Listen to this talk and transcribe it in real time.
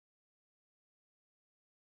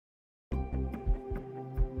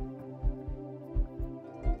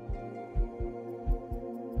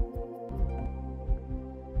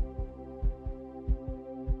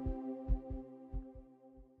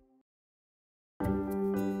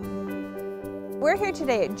We're here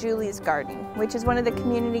today at Julie's Garden, which is one of the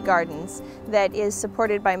community gardens that is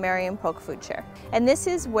supported by Marion-Polk Food Share. And this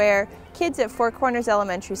is where kids at Four Corners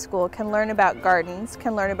Elementary School can learn about gardens,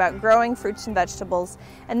 can learn about growing fruits and vegetables,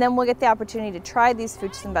 and then we'll get the opportunity to try these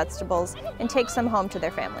fruits and vegetables and take some home to their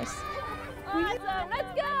families. Awesome,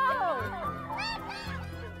 let's go!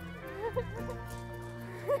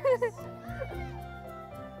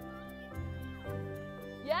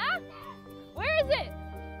 Yeah? Where is it?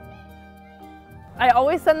 I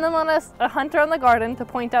always send them on a hunt around the garden to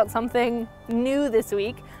point out something new this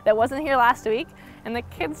week that wasn't here last week. And the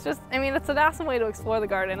kids just, I mean, it's an awesome way to explore the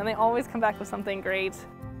garden, and they always come back with something great.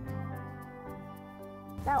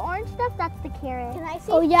 That orange stuff, that's the carrot. Can I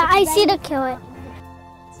see? Oh yeah, I see the carrot.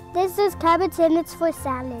 This is cabbage and it's for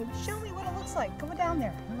salad. Show me what it looks like. Go down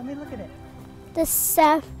there. Let me look at it. The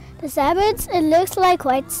cabbage, it looks like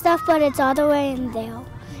white stuff, but it's all the way in there.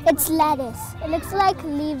 It's lettuce. It looks like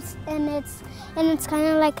leaves, and it's kind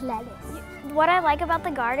of like lettuce. What I like about the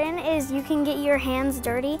garden is you can get your hands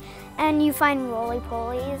dirty and you find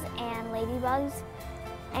roly-polies and ladybugs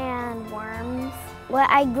and worms. What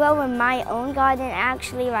I grow in my own garden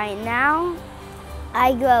actually right now,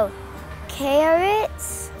 I grow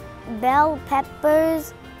carrots, bell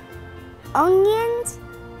peppers, onions,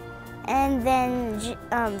 and then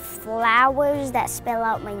flowers that spell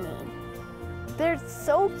out my name. They're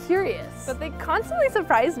so curious, but they constantly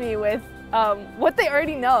surprise me with what they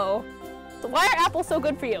already know. So why are apples so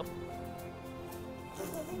good for you?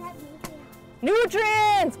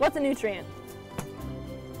 Nutrients! What's a nutrient?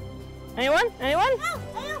 Anyone? Anyone?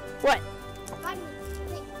 What?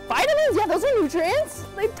 Vitamins? Yeah, those are nutrients.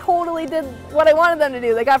 They totally did what I wanted them to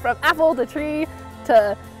do. They got from apple to tree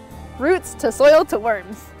to roots to soil to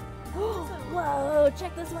worms. Whoa,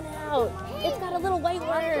 check this one out. It's got a little white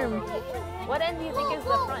worm. What end do you think is the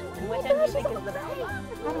front? And which end do you think is the back? I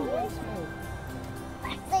don't know.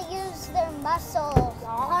 They use their muscles.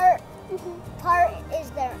 Part is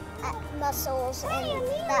their muscles and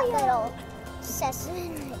that little sesame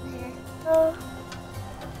right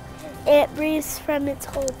there. It breathes from its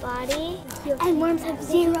whole body. And worms have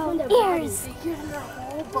 0 ears.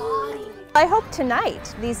 I hope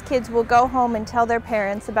tonight these kids will go home and tell their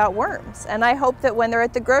parents about worms. And I hope that when they're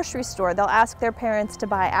at the grocery store, they'll ask their parents to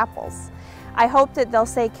buy apples. I hope that they'll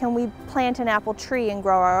say, can we plant an apple tree and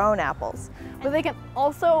grow our own apples? But they can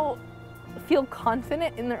also feel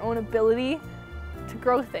confident in their own ability to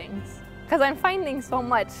grow things. Because I'm finding so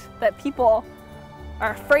much that people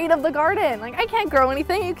are afraid of the garden. Like, I can't grow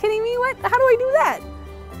anything, are you kidding me? What? How do I do that?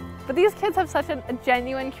 But these kids have such a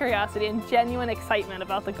genuine curiosity and genuine excitement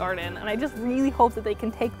about the garden, and I just really hope that they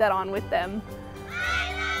can take that on with them.